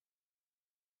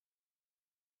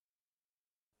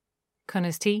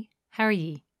Cunas T, how are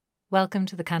ye? Welcome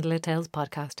to the Candlelit Tales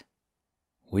podcast.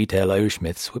 We tell Irish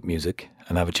myths with music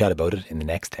and have a chat about it in the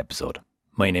next episode.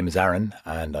 My name is Aaron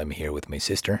and I'm here with my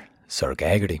sister, Sorcha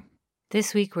Hegarty.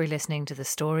 This week we're listening to the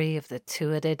story of the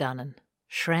Tuatha Dé Danann,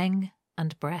 Shreng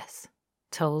and Breth,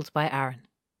 told by Aaron.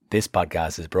 This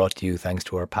podcast is brought to you thanks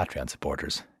to our Patreon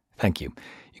supporters. Thank you.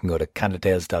 You can go to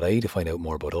candlelittales.ie to find out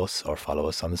more about us or follow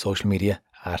us on the social media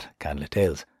at Candlelit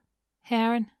Tales. Hey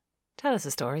Aaron, tell us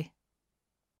a story.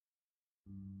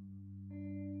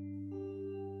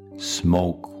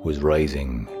 Smoke was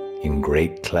rising in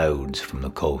great clouds from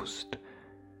the coast,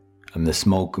 and the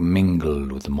smoke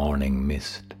mingled with the morning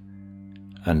mist,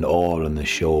 and all on the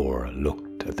shore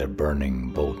looked at their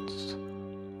burning boats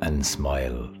and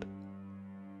smiled.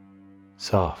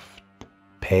 Soft,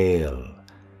 pale,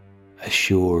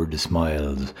 assured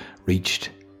smiles reached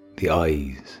the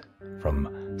eyes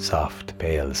from soft,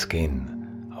 pale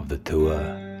skin of the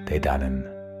Tuatha Dé Danann,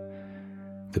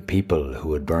 the people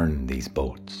who had burned these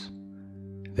boats.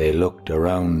 They looked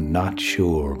around, not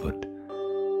sure, but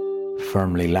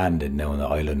firmly landed now on the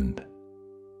island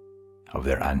of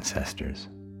their ancestors.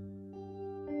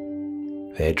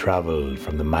 They had travelled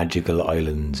from the magical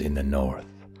islands in the north,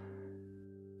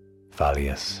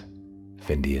 Phalius,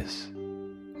 Findius,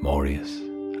 Morius,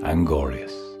 and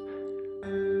Gorius,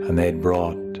 and they had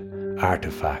brought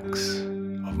artefacts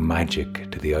of magic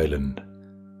to the island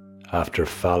after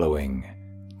following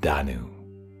Danu,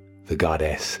 the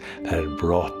goddess that had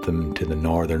brought them to the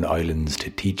northern islands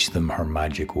to teach them her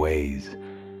magic ways.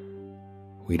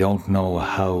 We don't know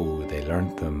how they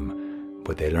learnt them,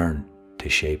 but they learnt to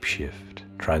shapeshift,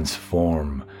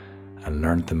 transform, and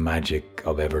learnt the magic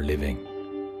of ever living.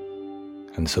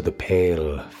 And so the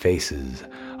pale faces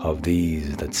of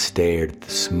these that stared at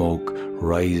the smoke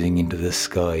rising into the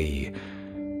sky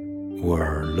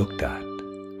were looked at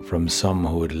from some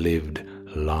who had lived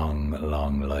long,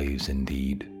 long lives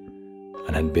indeed,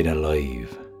 and had been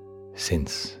alive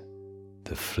since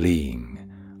the fleeing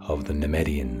of the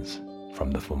Nemedians from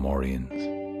the Fomorians.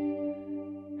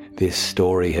 This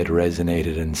story had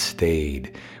resonated and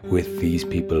stayed with these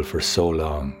people for so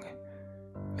long.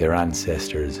 Their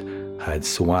ancestors had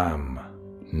swam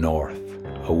north,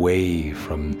 away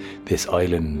from this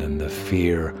island and the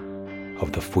fear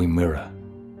of the Fuimira,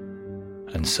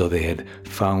 and so they had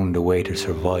found a way to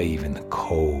survive in the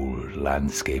cold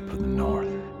landscape of the north.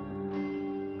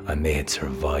 And they had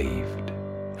survived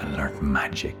and learnt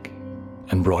magic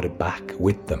and brought it back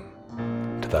with them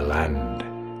to the land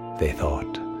they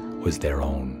thought was their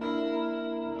own.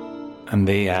 And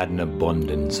they had an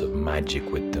abundance of magic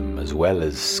with them, as well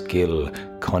as skill,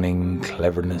 cunning,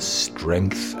 cleverness,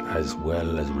 strength, as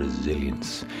well as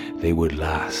resilience. They would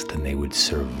last and they would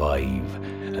survive,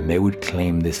 and they would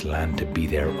claim this land to be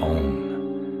their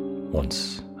own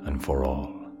once and for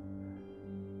all.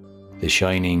 The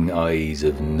shining eyes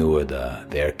of Nuada,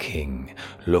 their king,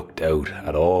 looked out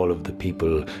at all of the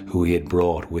people who he had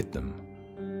brought with them.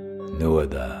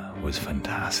 Nuada was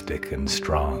fantastic and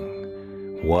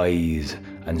strong, wise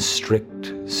and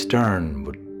strict, stern,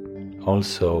 but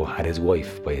also had his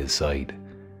wife by his side,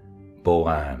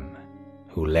 Boann,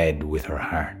 who led with her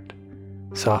heart,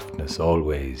 softness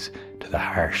always to the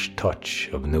harsh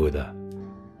touch of Nuada.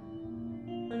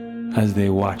 As they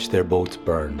watch their boats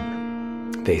burn,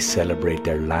 they celebrate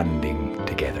their landing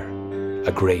together.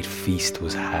 A great feast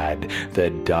was had. The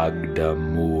Dagda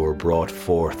Moor brought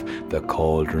forth the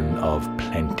cauldron of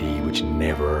plenty, which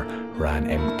never ran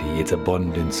empty. Its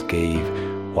abundance gave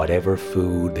whatever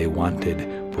food they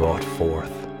wanted, brought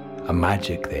forth a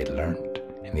magic they'd learnt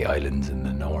in the islands in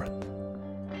the north.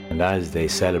 And as they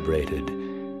celebrated,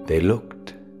 they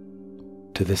looked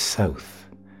to the south.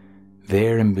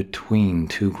 There in between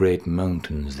two great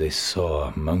mountains they saw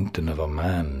a mountain of a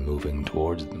man moving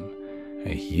towards them,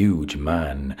 a huge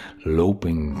man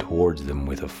loping towards them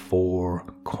with a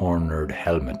four-cornered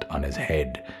helmet on his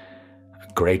head,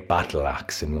 a great battle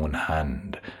axe in one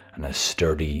hand and a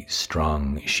sturdy,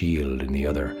 strong shield in the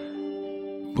other.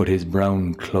 But his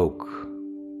brown cloak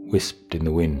wisped in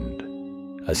the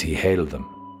wind as he hailed them,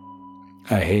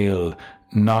 a hail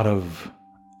not of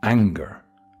anger,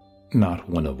 not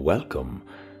one of welcome,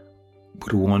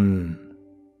 but one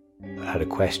that had a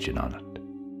question on it.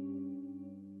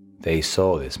 They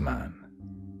saw this man,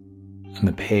 and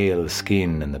the pale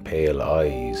skin and the pale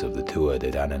eyes of the Tuatha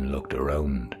Dé Danann looked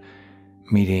around,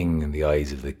 meeting the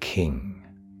eyes of the king.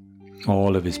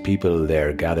 All of his people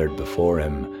there gathered before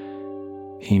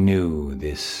him. He knew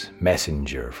this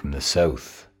messenger from the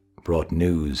south brought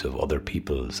news of other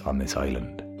peoples on this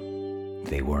island.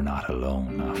 They were not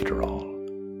alone after all.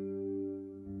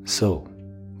 So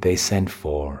they sent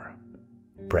for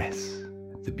Bress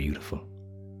the Beautiful.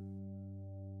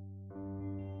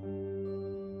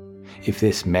 If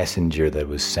this messenger that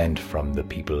was sent from the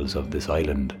peoples of this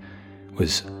island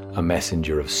was a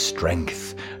messenger of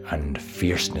strength and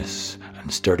fierceness and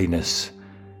sturdiness,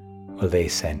 well, they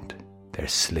sent their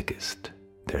slickest,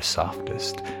 their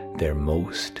softest, their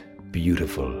most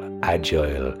beautiful,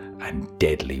 agile and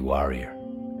deadly warrior,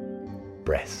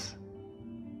 Bress.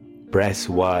 Bress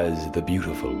was the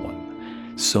beautiful one.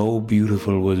 So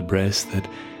beautiful was Bress that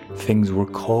things were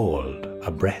called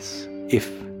a Bress if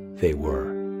they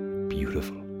were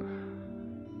beautiful.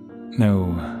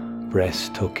 Now, Bress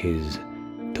took his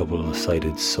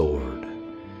double-sided sword,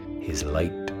 his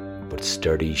light but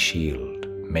sturdy shield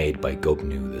made by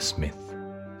Gubnu the smith,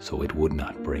 so it would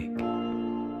not break,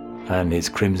 and his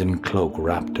crimson cloak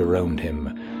wrapped around him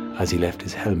as he left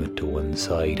his helmet to one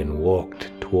side and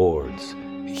walked towards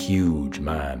the huge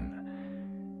man.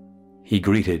 He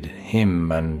greeted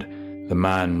him, and the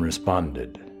man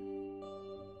responded,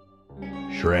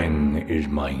 "Shreng is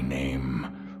my name.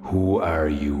 Who are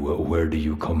you, where do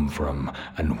you come from,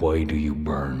 and why do you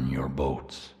burn your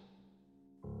boats?"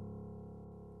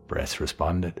 Bress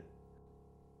responded,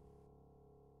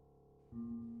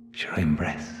 "Sure, I'm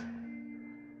Bress,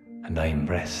 and I'm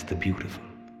Bress the Beautiful,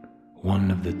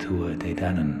 one of the Tuatha Dé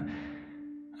Danann,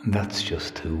 and that's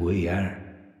just who we are.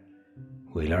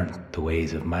 We learnt the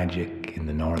ways of magic in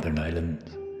the Northern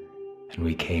Islands, and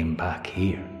we came back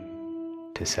here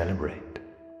to celebrate.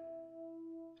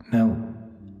 Now,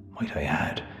 might I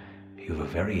add, you have a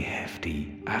very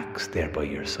hefty axe there by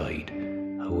your side.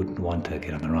 I wouldn't want to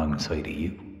get on the wrong side of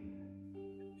you."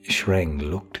 Shreng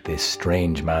looked this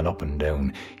strange man up and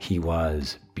down. He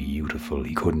was beautiful.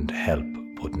 He couldn't help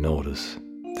but notice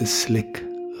the slick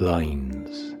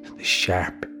lines, the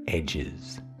sharp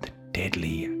edges, the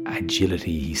deadly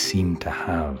agility he seemed to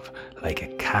have, like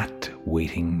a cat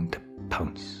waiting to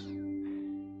pounce.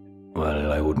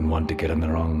 "Well, I wouldn't want to get on the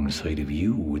wrong side of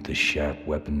you with the sharp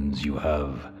weapons you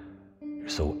have. You're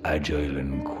so agile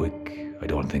and quick, I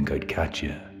don't think I'd catch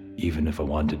you, even if I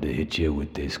wanted to hit you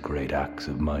with this great axe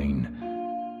of mine.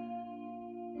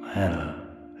 Well,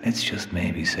 let's just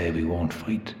maybe say we won't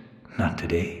fight, not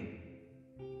today."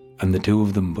 And the two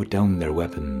of them put down their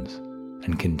weapons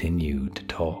and continued to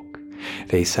talk.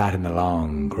 They sat in the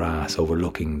long grass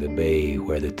overlooking the bay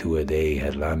where the Tuatha Dé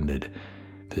had landed,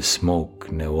 the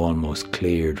smoke now almost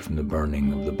cleared from the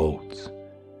burning of the boats.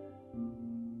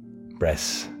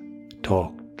 Bress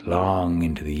talked long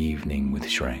into the evening with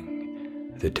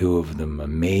Shreng, the two of them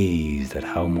amazed at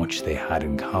how much they had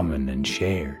in common and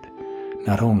shared,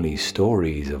 not only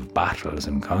stories of battles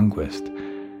and conquest,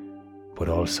 but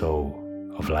also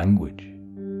of language.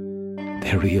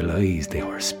 They realized they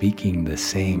were speaking the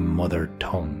same mother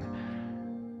tongue.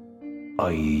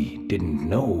 "I didn't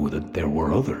know that there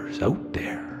were others out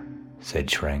there," said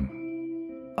Shreng.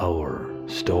 "Our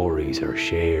stories are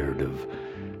shared of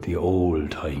the old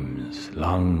times,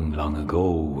 long, long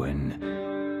ago, when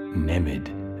Nemid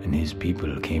and his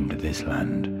people came to this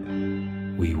land.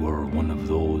 We were one of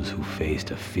those who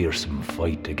faced a fearsome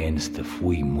fight against the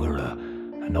Fui Mwira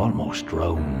and almost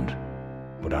drowned,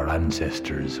 but our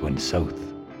ancestors went south,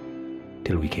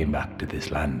 till we came back to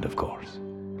this land, of course."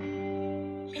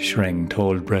 Shreng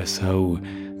told Bress how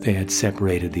they had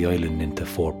separated the island into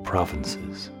 4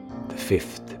 provinces, the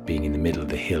 5th being in the middle of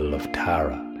the hill of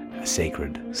Tara, a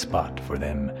sacred spot for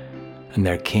them, and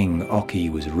their king Oki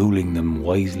was ruling them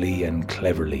wisely and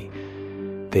cleverly.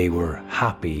 They were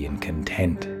happy and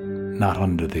content, not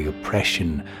under the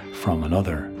oppression from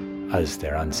another, as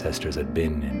their ancestors had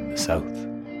been in the south.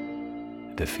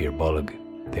 The Fir Bolg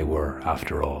they were,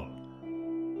 after all.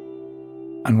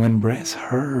 And when Bress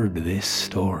heard this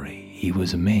story, he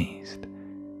was amazed.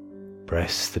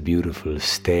 Bress the Beautiful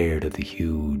stared at the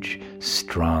huge,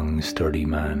 strong, sturdy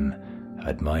man,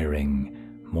 admiring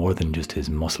more than just his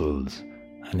muscles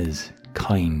and his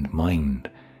kind mind.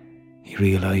 He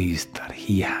realized that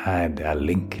he had a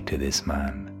link to this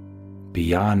man,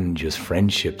 beyond just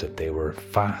friendship that they were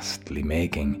fastly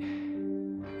making.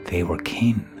 They were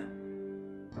kin.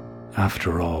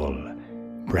 After all,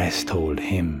 Bress told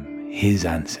him his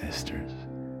ancestors,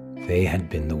 they had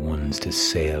been the ones to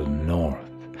sail north,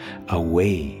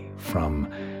 away from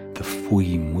the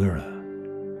Fui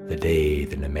Mwira, the day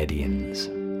the Nemedians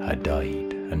had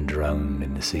died and drowned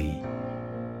in the sea.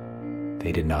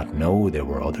 They did not know there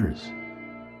were others.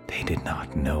 They did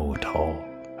not know at all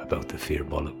about the Fir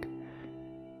Bolg.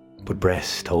 But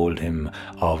Bress told him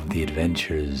of the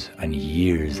adventures and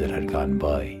years that had gone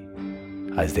by,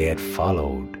 as they had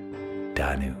followed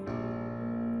Danu.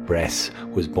 Bress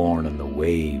was born on the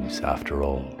waves after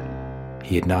all,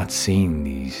 He had not seen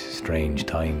these strange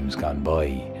times gone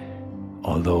by,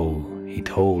 although he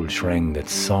told Shreng that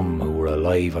some who were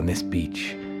alive on this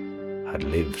beach had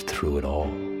lived through it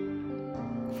all,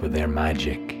 for their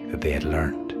magic that they had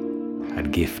learnt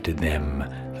had gifted them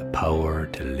the power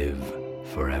to live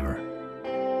forever.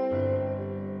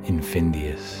 In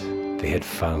Findius they had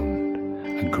found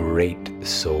a great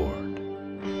sword,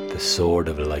 the Sword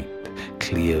of Light,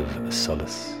 Cleave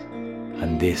Solace,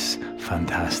 and this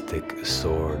fantastic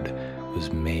sword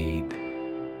was made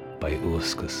by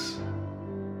Uskus,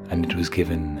 and it was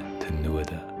given to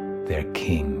Nuada, their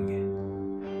king,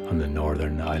 on the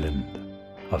northern island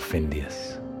of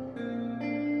Findius.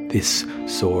 This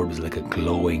sword was like a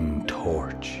glowing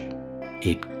torch.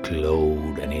 It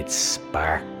glowed and it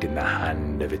sparked in the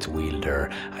hand of its wielder,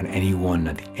 and anyone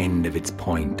at the end of its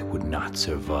point would not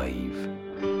survive,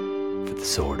 for the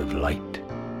Sword of Light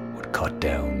would cut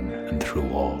down and through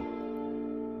all.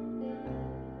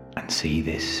 "And see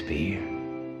this spear?"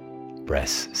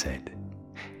 Bress said.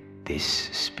 "This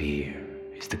spear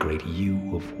is the great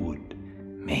yew of wood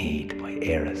made by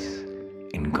Eris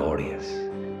in Gorius.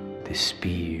 The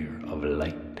spear of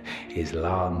light is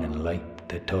long and light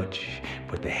to touch,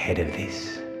 but the head of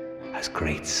this has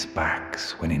great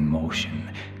sparks when in motion.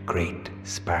 Great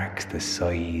sparks the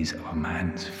size of a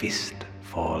man's fist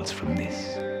falls from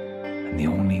this, and the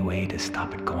only way to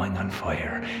stop it going on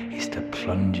fire is to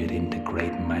plunge it into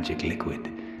great magic liquid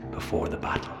before the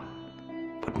battle.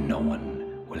 But no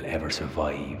one will ever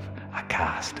survive a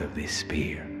cast of this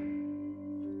spear."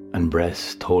 And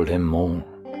Bress told him more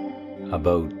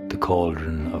about the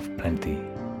Cauldron of Plenty,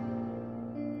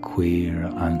 Queer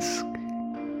Ansk,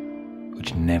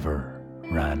 which never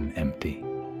ran empty.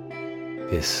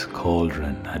 This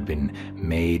cauldron had been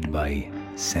made by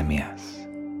Semias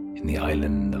in the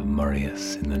island of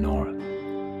Murius in the north.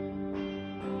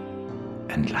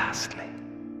 And lastly,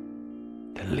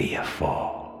 the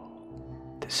Leafall,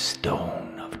 the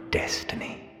Stone of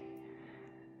Destiny.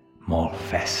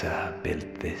 Morfessa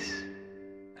built this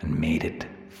and made it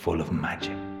full of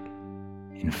magic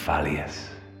in Phalius,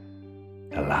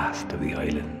 the last of the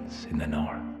islands in the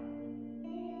north.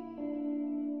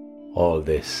 All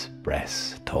this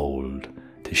Bress told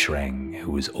to Shreng,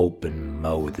 who was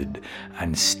open-mouthed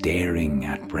and staring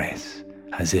at Bress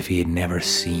as if he had never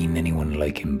seen anyone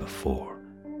like him before,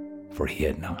 for he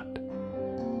had not.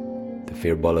 The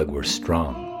Firbolg were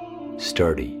strong,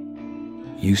 sturdy,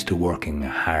 used to working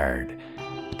hard,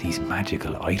 but these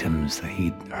magical items that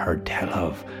he'd heard tell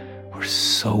of were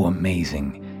so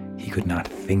amazing he could not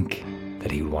think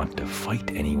that he would want to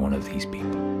fight any one of these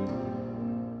people.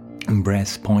 And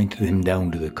Bress pointed him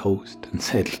down to the coast and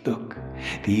said, "Look,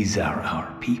 these are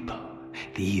our people.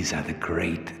 These are the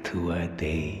great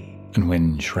Tuatha." And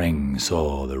when Shreng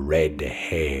saw the red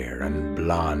hair and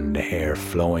blonde hair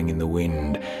flowing in the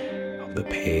wind of the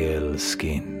pale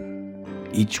skin,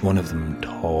 each one of them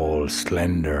tall,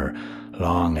 slender,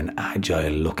 long and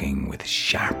agile looking, with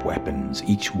sharp weapons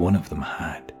each one of them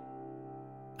had,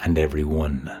 and every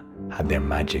one had their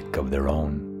magic of their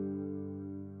own.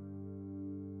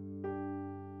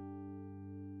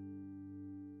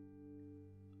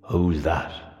 "Who's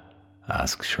that?"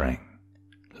 asked Shreng,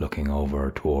 looking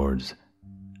over towards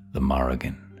the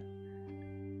Morrigan.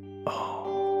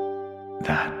 "Oh,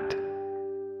 that?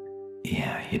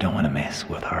 Yeah, you don't want to mess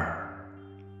with her,"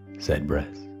 said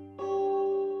Bress.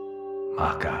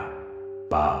 "Maka,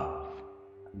 Bav,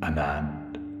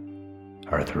 Anand,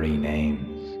 her three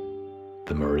names,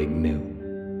 the Marignu,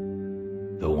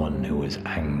 the one who is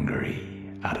angry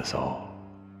at us all.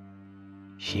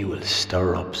 She will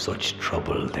stir up such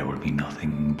trouble there will be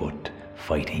nothing but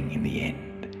fighting in the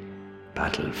end.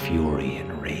 Battle fury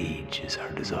and rage is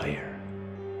her desire,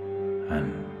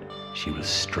 and she will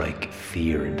strike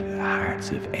fear into the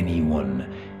hearts of anyone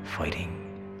fighting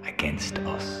against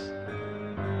us."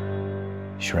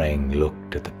 Shreng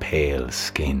looked at the pale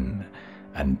skin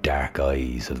and dark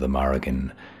eyes of the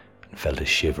Morrigan and felt a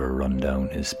shiver run down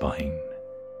his spine.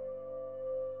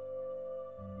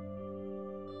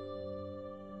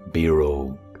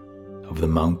 Birog of the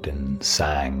mountain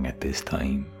sang at this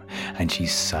time, and she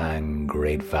sang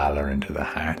great valour into the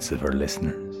hearts of her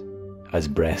listeners, as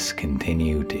Bress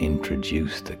continued to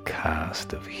introduce the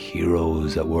cast of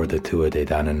heroes that were the Tuatha Dé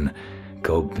Danann.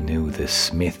 Gubnu the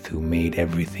smith, who made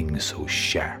everything so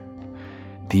sharp,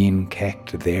 Dean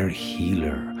Kect their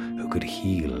healer, who could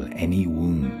heal any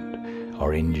wound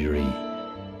or injury,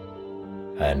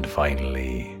 and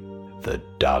finally the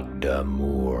Dagda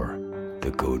Moor,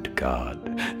 the good god,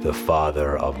 the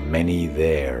father of many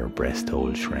there, Bress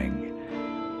told Shreng.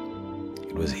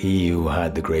 It was he who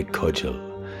had the great cudgel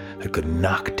that could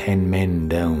knock 10 men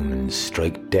down and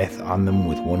strike death on them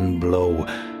with one blow,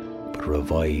 but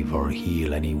revive or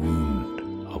heal any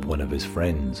wound of one of his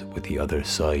friends with the other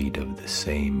side of the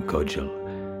same cudgel.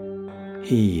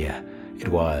 He it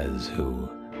was who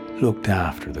looked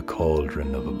after the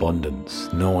cauldron of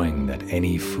abundance, knowing that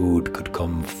any food could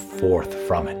come forth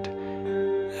from it,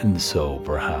 and so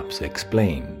perhaps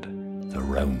explained the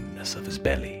roundness of his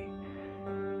belly.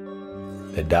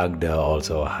 The Dagda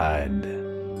also had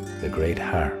the great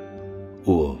harp,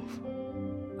 Uv,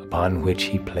 upon which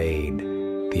he played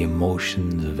the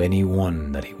emotions of any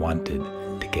one that he wanted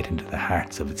to get into the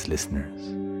hearts of its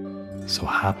listeners. So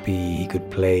happy he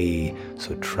could play,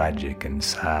 so tragic and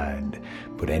sad,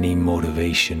 but any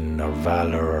motivation or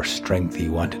valor or strength he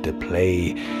wanted to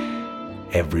play,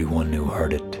 everyone who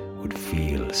heard it would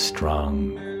feel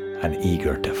strong and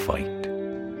eager to fight.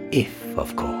 If,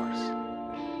 of course,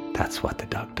 that's what the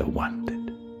doctor wanted.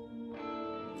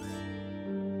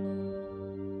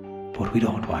 But we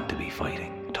don't want to be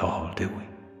fighting at all, do we?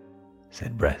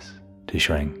 Said Bress to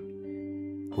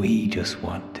Shreng. We just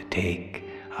want to take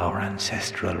our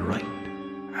ancestral right,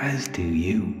 as do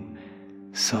you.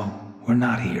 So we're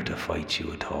not here to fight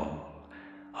you at all.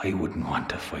 I wouldn't want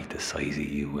to fight the size of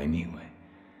you anyway.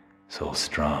 So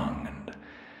strong and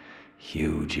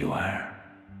huge you are.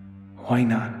 Why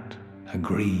not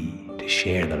agree to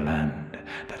share the land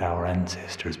that our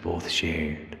ancestors both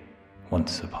shared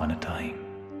once upon a time?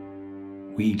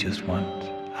 We just want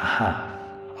a half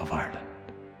of Ireland.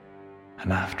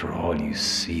 And after all, you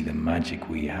see the magic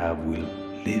we have, we'll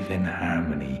live in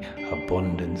harmony.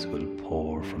 Abundance will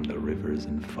pour from the rivers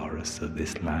and forests of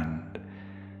this land,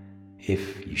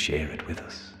 if you share it with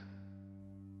us.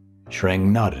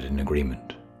 Shreng nodded in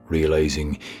agreement,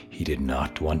 realizing he did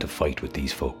not want to fight with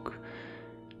these folk.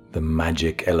 The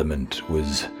magic element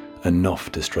was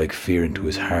enough to strike fear into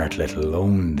his heart, let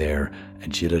alone their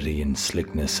agility and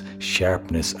slickness,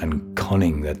 sharpness and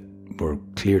cunning that were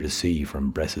clear to see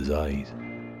from Bress's eyes.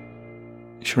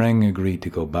 Shreng agreed to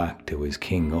go back to his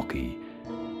King Uki.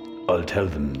 I'll tell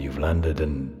them you've landed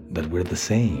and that we're the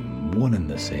same, one and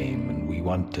the same, and we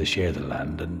want to share the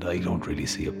land, and I don't really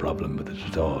see a problem with it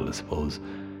at all, I suppose.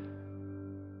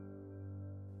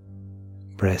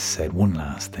 Bress said one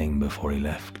last thing before he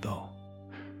left, though.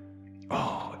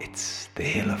 Oh, it's the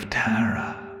Hill of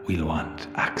Tara we'll want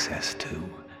access to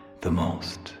the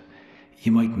most.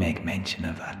 You might make mention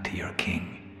of that to your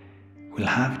king. We'll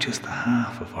have just the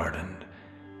half of Ireland.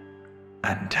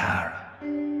 And Tara.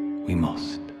 We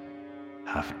must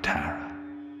have Tara.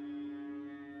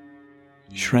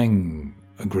 Shreng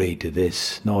agreed to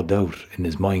this, no doubt in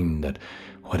his mind that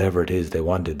whatever it is they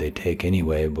wanted they'd take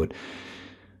anyway, but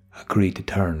agreed to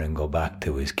turn and go back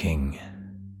to his king.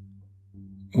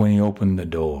 When he opened the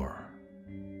door,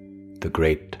 the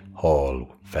great hall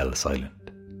fell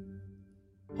silent.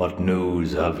 What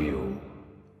news have you?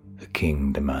 The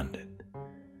king demanded.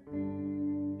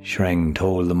 Shreng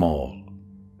told them all.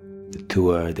 The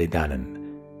Tuatha Dé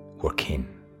Danann were kin,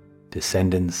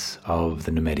 descendants of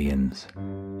the Nemedians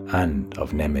and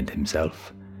of Nemed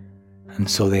himself, and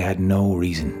so they had no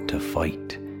reason to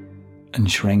fight. And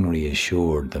Shreng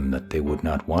reassured them that they would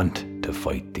not want to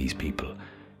fight these people,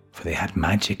 for they had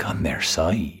magic on their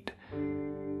side.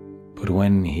 But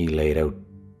when he laid out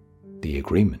the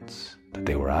agreements that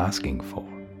they were asking for,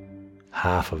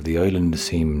 half of the island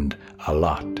seemed a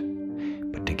lot,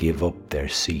 but to give up their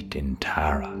seat in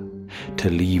Tara, to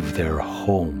leave their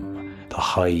home, the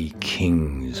High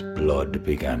King's blood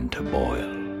began to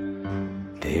boil.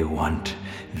 They want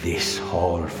this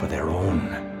hall for their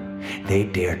own. They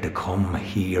dare to come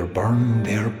here, burn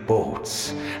their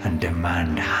boats, and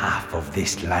demand half of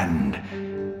this land.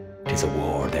 'Tis a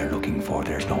war they're looking for,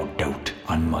 there's no doubt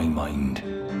on my mind,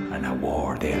 and a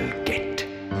war they'll get.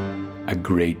 A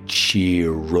great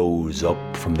cheer rose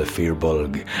up from the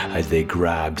Firbulg as they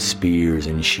grabbed spears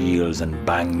and shields and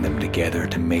banged them together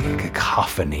to make a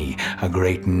cacophony, a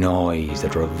great noise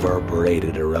that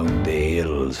reverberated around the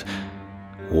hills.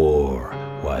 War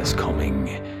was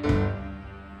coming.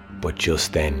 But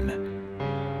just then,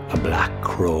 a black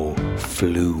crow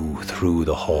flew through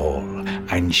the hall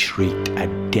and shrieked a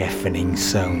deafening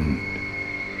sound,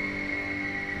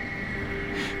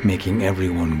 making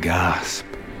everyone gasp.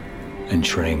 And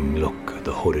Shreng looked at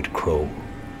the hooded crow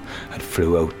that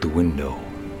flew out the window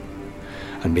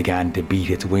and began to beat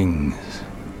its wings.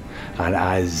 And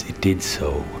as it did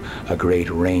so, a great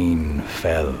rain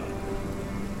fell,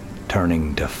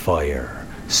 turning to fire,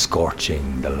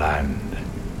 scorching the land,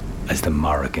 as the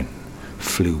Morrigan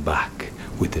flew back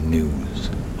with the news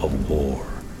of war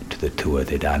to the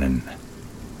Tuatha Dé Danann.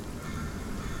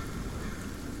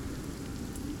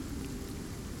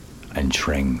 and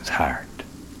Shreng's heart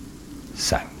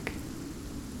sank.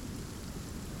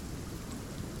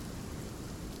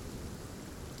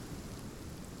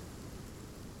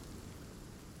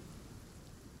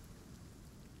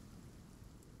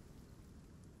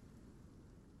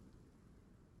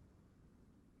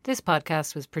 This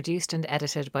podcast was produced and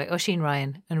edited by Oisín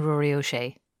Ryan and Rory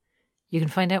O'Shea. You can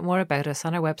find out more about us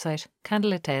on our website,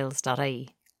 candlelittales.ie.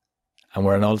 And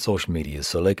we're on all social media,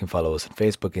 so like and follow us on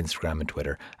Facebook, Instagram and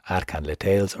Twitter at Candlelit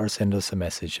Tales, or send us a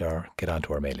message or get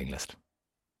onto our mailing list.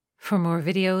 For more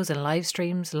videos and live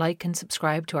streams, like and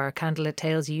subscribe to our Candlelit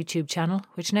Tales YouTube channel,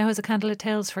 which now has a Candlelit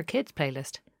Tales for Kids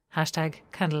playlist.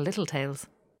 #CandleLittleTales.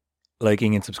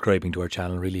 Liking and subscribing to our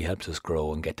channel really helps us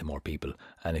grow and get to more people.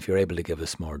 And if you're able to give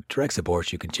us more direct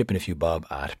support, you can chip in a few bob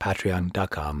at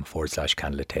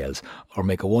patreon.com/CandleitTales or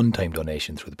make a one-time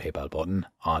donation through the PayPal button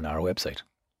on our website.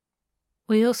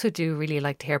 We also do really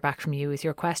like to hear back from you with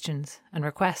your questions and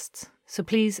requests, so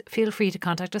please feel free to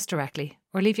contact us directly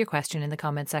or leave your question in the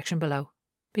comments section below.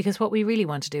 Because what we really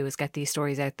want to do is get these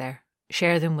stories out there,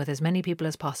 share them with as many people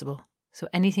as possible, so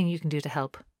anything you can do to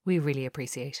help, we really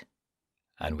appreciate.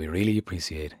 And we really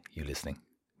appreciate you listening.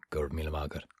 Gurb Mila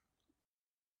Magat.